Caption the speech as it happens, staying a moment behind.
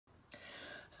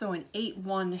So in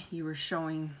 8.1, you were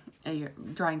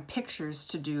drawing pictures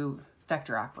to do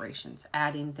vector operations,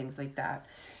 adding, things like that.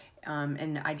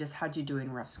 And I just had you do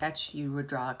in rough sketch. You would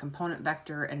draw a component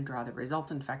vector and draw the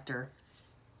resultant vector.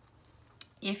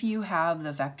 If you have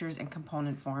the vectors in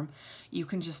component form, you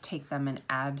can just take them and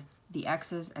add the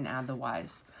x's and add the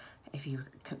y's. If you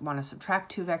want to subtract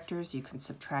two vectors, you can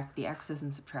subtract the x's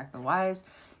and subtract the y's.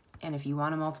 And if you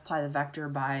want to multiply the vector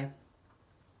by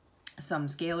some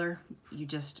scalar, you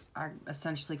just are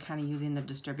essentially kind of using the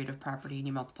distributive property, and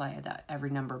you multiply that every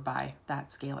number by that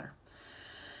scalar.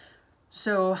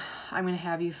 So I'm going to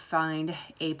have you find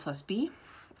a plus b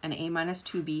and a minus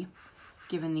 2b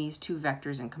given these two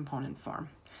vectors in component form.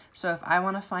 So if I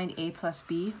want to find a plus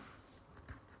b,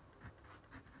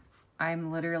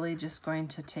 I'm literally just going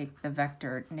to take the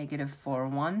vector -4,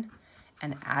 1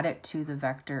 and add it to the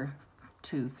vector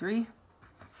 2, 3.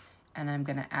 And I'm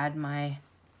going to add my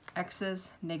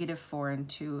x's. -4 and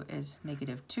 2 is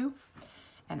 -2.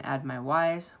 And add my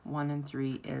y's. 1 and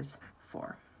 3 is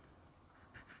 4.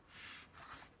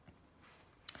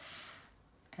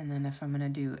 And then if I'm going to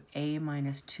do a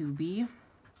minus 2b,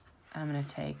 I'm going to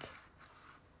take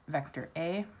vector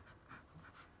a,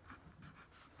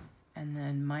 and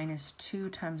then -2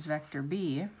 times vector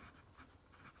b.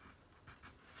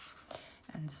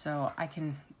 And so I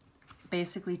can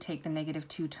basically take the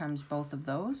 -2 times both of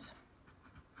those.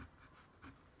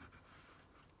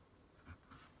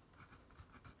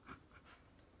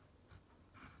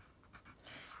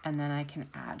 And then I can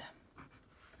add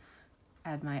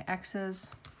my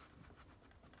x's.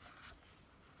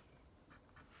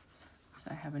 So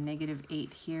I have a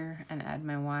 -8 here, and add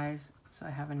my y's, so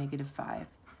I have a -5.